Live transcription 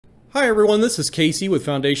Hi everyone, this is Casey with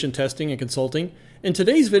Foundation Testing and Consulting. In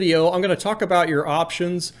today's video, I'm going to talk about your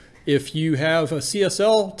options if you have a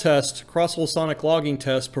CSL test, cross-hole sonic logging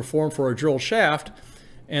test, performed for a drill shaft,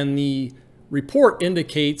 and the report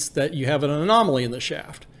indicates that you have an anomaly in the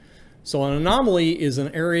shaft. So an anomaly is an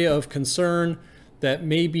area of concern that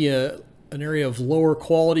may be an area of lower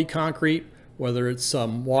quality concrete, whether it's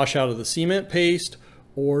some washout of the cement paste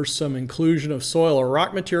or some inclusion of soil or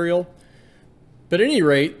rock material. But at any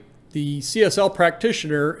rate, the CSL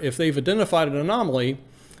practitioner, if they've identified an anomaly,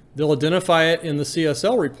 they'll identify it in the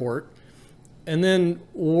CSL report. And then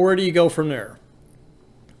where do you go from there?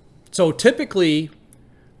 So typically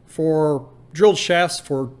for drilled shafts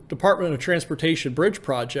for Department of Transportation bridge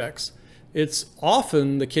projects, it's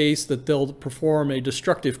often the case that they'll perform a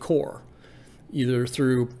destructive core, either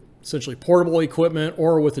through essentially portable equipment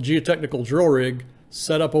or with a geotechnical drill rig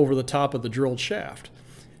set up over the top of the drilled shaft.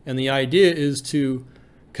 And the idea is to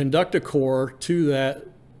conduct a core to that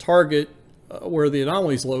target where the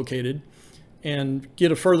anomaly is located and get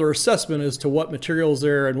a further assessment as to what material is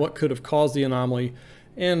there and what could have caused the anomaly.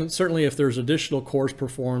 And certainly if there's additional cores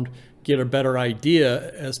performed, get a better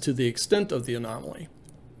idea as to the extent of the anomaly.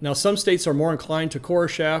 Now, some states are more inclined to core a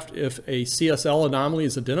shaft if a CSL anomaly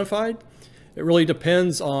is identified. It really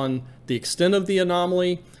depends on the extent of the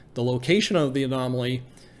anomaly, the location of the anomaly,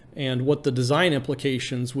 and what the design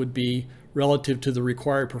implications would be relative to the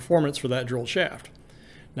required performance for that drilled shaft.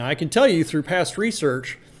 Now, I can tell you through past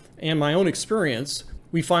research and my own experience,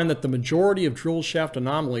 we find that the majority of drilled shaft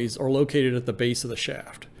anomalies are located at the base of the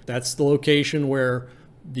shaft. That's the location where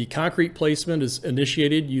the concrete placement is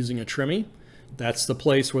initiated using a trimming. That's the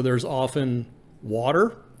place where there's often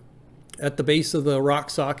water at the base of the rock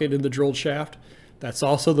socket in the drilled shaft. That's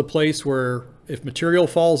also the place where if material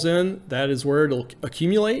falls in, that is where it'll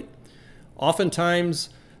accumulate. Oftentimes,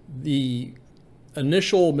 the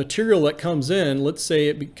initial material that comes in, let's say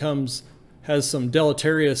it has some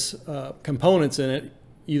deleterious components in it,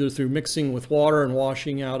 either through mixing with water and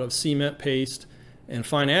washing out of cement paste and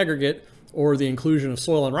fine aggregate, or the inclusion of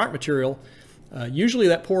soil and rock material, usually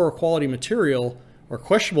that poorer quality material or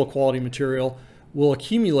questionable quality material will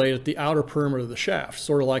accumulate at the outer perimeter of the shaft,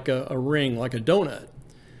 sort of like a ring, like a donut.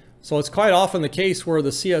 So it's quite often the case where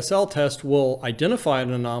the CSL test will identify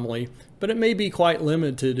an anomaly, but it may be quite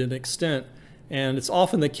limited in extent. And it's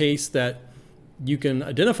often the case that you can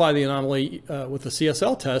identify the anomaly with the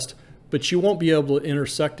CSL test, but you won't be able to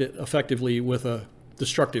intersect it effectively with a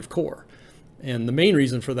destructive core. And the main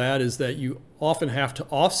reason for that is that you often have to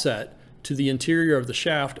offset to the interior of the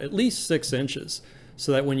shaft at least 6 inches,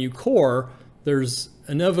 so that when you core, there's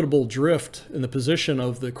inevitable drift in the position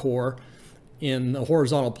of the core in the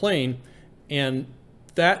horizontal plane, and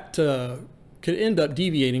that could end up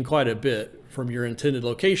deviating quite a bit from your intended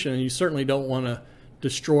location, and you certainly don't want to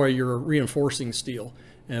destroy your reinforcing steel.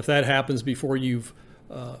 And if that happens before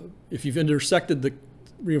if you've intersected the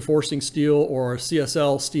reinforcing steel or a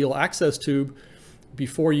CSL steel access tube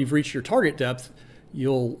before you've reached your target depth,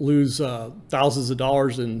 you'll lose thousands of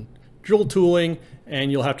dollars in drill tooling,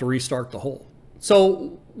 and you'll have to restart the hole.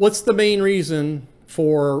 So what's the main reason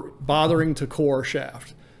for bothering to core a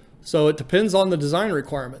shaft? So it depends on the design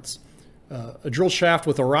requirements. A drill shaft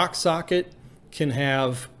with a rock socket can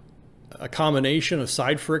have a combination of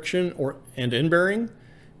side friction and end bearing.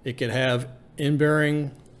 It could have end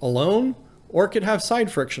bearing alone, or it could have side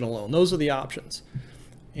friction alone. Those are the options.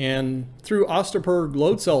 And through Osterberg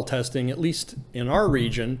load cell testing, at least in our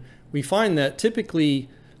region, we find that typically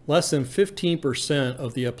less than 15%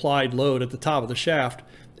 of the applied load at the top of the shaft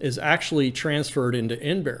is actually transferred into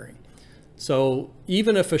end bearing. So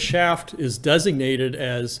even if a shaft is designated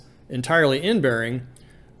as entirely end bearing,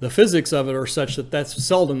 the physics of it are such that that's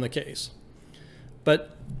seldom the case.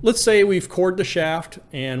 But let's say we've cored the shaft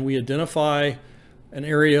and we identify an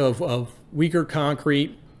area of weaker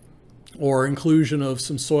concrete or inclusion of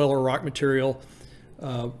some soil or rock material.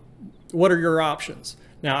 What are your options?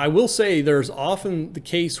 Now, I will say there's often the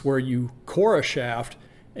case where you core a shaft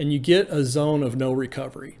and you get a zone of no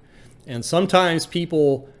recovery. And sometimes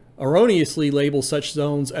people erroneously label such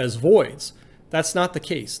zones as voids. That's not the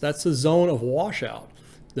case. That's a zone of washout.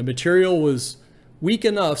 The material was weak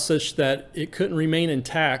enough such that it couldn't remain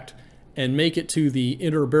intact and make it to the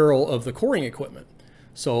inner barrel of the coring equipment.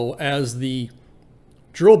 So as the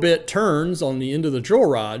drill bit turns on the end of the drill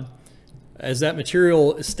rod, as that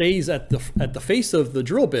material stays at the face of the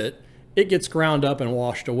drill bit, it gets ground up and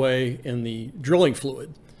washed away in the drilling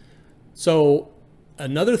fluid. So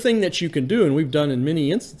another thing that you can do, and we've done in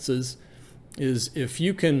many instances, is if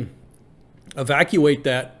you can evacuate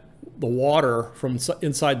the water from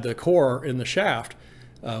inside the core in the shaft,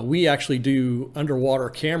 we actually do underwater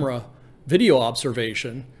camera video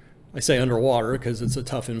observation. I say underwater because it's a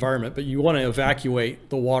tough environment, but you want to evacuate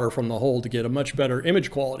the water from the hole to get a much better image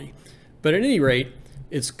quality. But at any rate,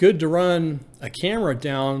 it's good to run a camera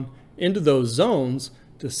down into those zones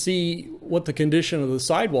to see what the condition of the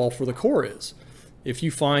sidewall for the core is. If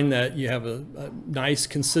you find that you have a nice,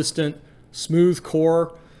 consistent, smooth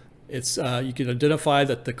core, it's you can identify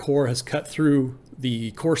that the core has cut through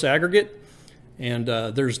the coarse aggregate, and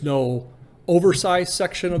there's no oversized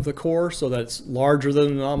section of the core, so that's larger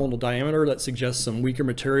than the nominal diameter. That suggests some weaker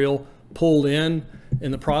material pulled in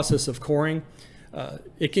the process of coring.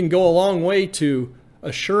 It can go a long way to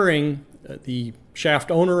assuring the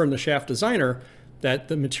shaft owner and the shaft designer that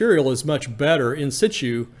the material is much better in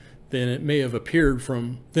situ than it may have appeared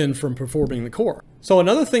from performing the core. So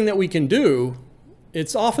another thing that we can do,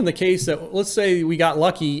 it's often the case that, let's say we got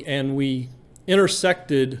lucky and we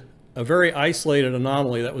intersected a very isolated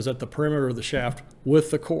anomaly that was at the perimeter of the shaft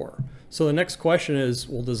with the core. So the next question is,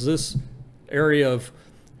 well, does this area of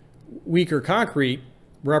weaker concrete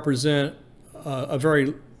represent a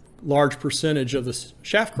very large percentage of the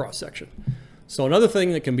shaft cross section? So another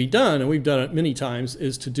thing that can be done, and we've done it many times,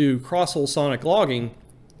 is to do cross-hole sonic logging.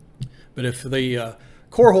 But if the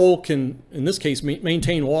core hole can, in this case,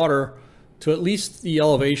 maintain water to at least the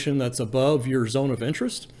elevation that's above your zone of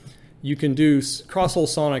interest, you can do cross-hole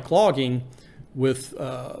sonic logging with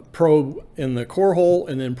probe in the core hole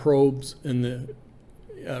and then probes in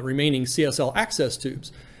the remaining CSL access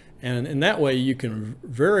tubes. And in that way, you can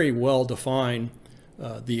very well define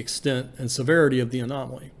the extent and severity of the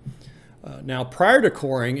anomaly. Now, prior to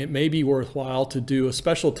coring, it may be worthwhile to do a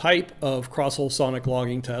special type of cross-hole sonic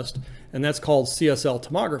logging test, and that's called CSL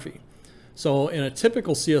tomography. So in a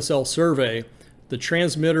typical CSL survey, the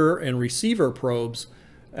transmitter and receiver probes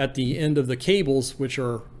at the end of the cables, which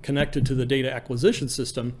are connected to the data acquisition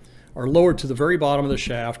system, are lowered to the very bottom of the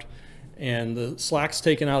shaft, and the slack's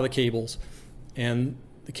taken out of the cables, and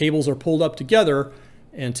the cables are pulled up together,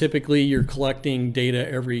 and typically you're collecting data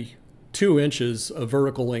every 2 inches of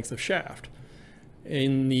vertical length of shaft.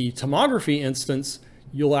 In the tomography instance,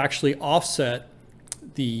 you'll actually offset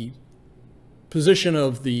the position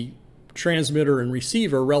of the transmitter and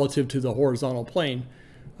receiver relative to the horizontal plane.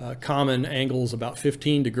 Common angles about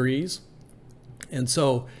 15 degrees. And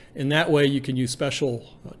so in that way, you can use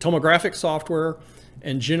special tomographic software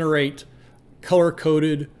and generate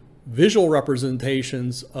color-coded visual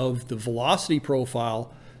representations of the velocity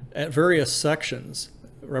profile at various sections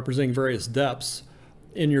representing various depths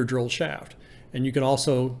in your drill shaft. And you can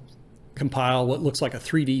also compile what looks like a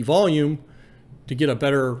 3D volume to get a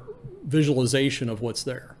better visualization of what's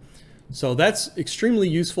there. So that's extremely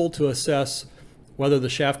useful to assess whether the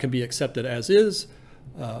shaft can be accepted as is,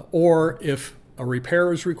 or if a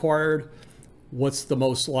repair is required, what's the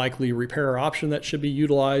most likely repair option that should be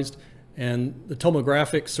utilized. And the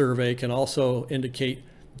tomographic survey can also indicate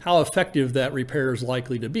how effective that repair is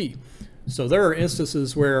likely to be. So there are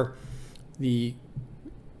instances where the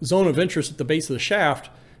zone of interest at the base of the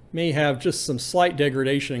shaft may have just some slight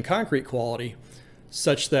degradation in concrete quality,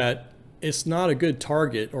 such that it's not a good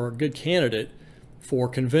target or a good candidate for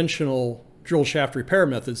conventional drill shaft repair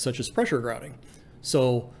methods such as pressure grouting.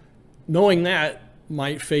 So knowing that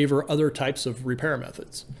might favor other types of repair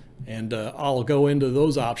methods. And I'll go into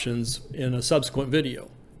those options in a subsequent video.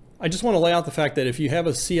 I just want to lay out the fact that if you have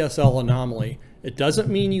a CSL anomaly, it doesn't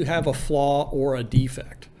mean you have a flaw or a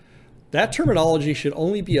defect. That terminology should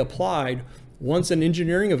only be applied once an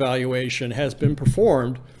engineering evaluation has been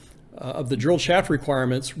performed of the drill shaft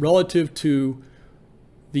requirements relative to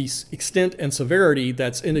the extent and severity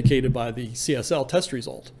that's indicated by the CSL test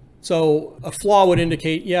result. So a flaw would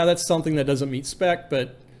indicate, yeah, that's something that doesn't meet spec,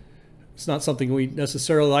 but it's not something we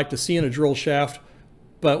necessarily like to see in a drill shaft,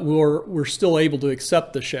 but we're still able to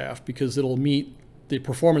accept the shaft because it'll meet the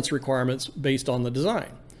performance requirements based on the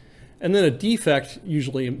design. And then a defect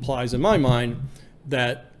usually implies, in my mind,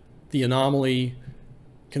 that the anomaly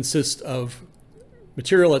consists of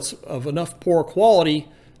material that's of enough poor quality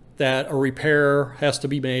that a repair has to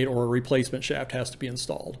be made or a replacement shaft has to be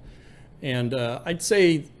installed. And I'd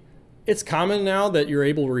say it's common now that you're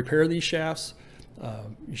able to repair these shafts.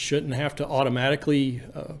 You shouldn't have to automatically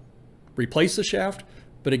replace the shaft.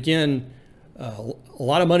 But again, a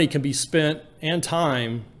lot of money can be spent and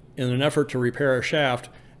time in an effort to repair a shaft,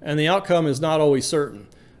 and the outcome is not always certain.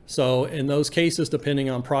 So in those cases,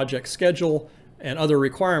 depending on project schedule and other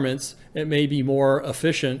requirements, it may be more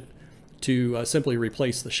efficient to simply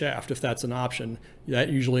replace the shaft if that's an option. That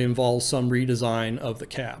usually involves some redesign of the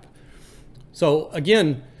cap. So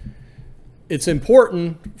again, it's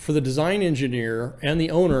important for the design engineer and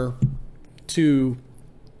the owner to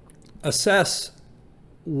assess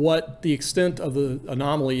what the extent of the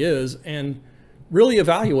anomaly is and really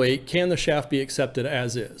evaluate, can the shaft be accepted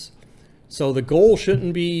as is? So the goal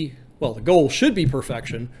shouldn't be, well, the goal should be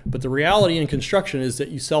perfection, but the reality in construction is that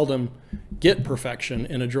you seldom get perfection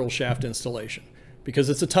in a drill shaft installation because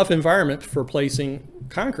it's a tough environment for placing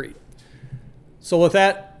concrete. So with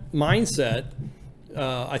that mindset,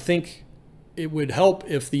 I think it would help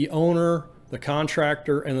if the owner, the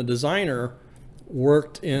contractor, and the designer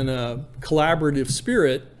worked in a collaborative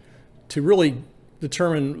spirit to really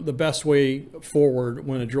determine the best way forward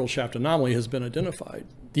when a drill shaft anomaly has been identified.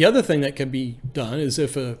 The other thing that can be done is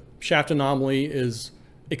if a shaft anomaly is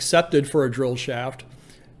accepted for a drill shaft,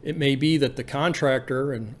 it may be that the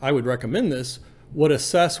contractor, and I would recommend this, would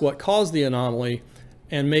assess what caused the anomaly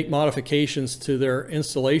and make modifications to their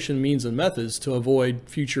installation means and methods to avoid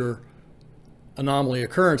future anomaly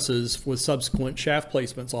occurrences with subsequent shaft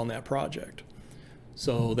placements on that project.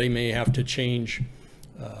 So they may have to change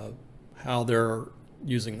how they're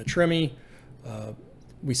using the trimming.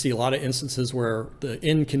 We see a lot of instances where the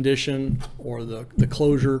end condition or the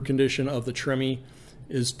closure condition of the trimming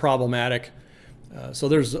is problematic. So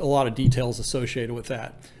there's a lot of details associated with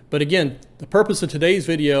that. But again, the purpose of today's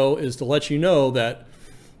video is to let you know that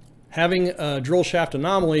having a drill shaft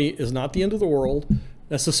anomaly is not the end of the world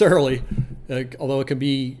necessarily, although it can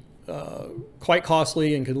be quite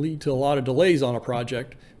costly and can lead to a lot of delays on a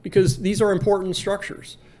project because these are important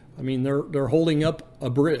structures. I mean, they're holding up a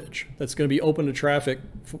bridge that's going to be open to traffic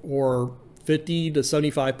for 50 to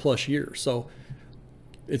 75 plus years. So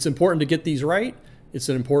it's important to get these right. It's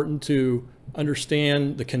important to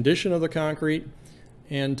understand the condition of the concrete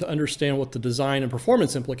and to understand what the design and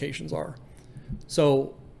performance implications are.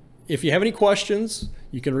 So if you have any questions,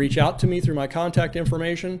 you can reach out to me through my contact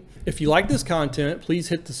information. If you like this content, please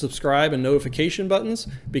hit the subscribe and notification buttons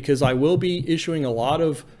because I will be issuing a lot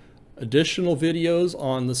of additional videos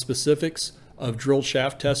on the specifics of drill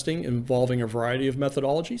shaft testing involving a variety of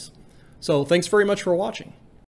methodologies. So thanks very much for watching.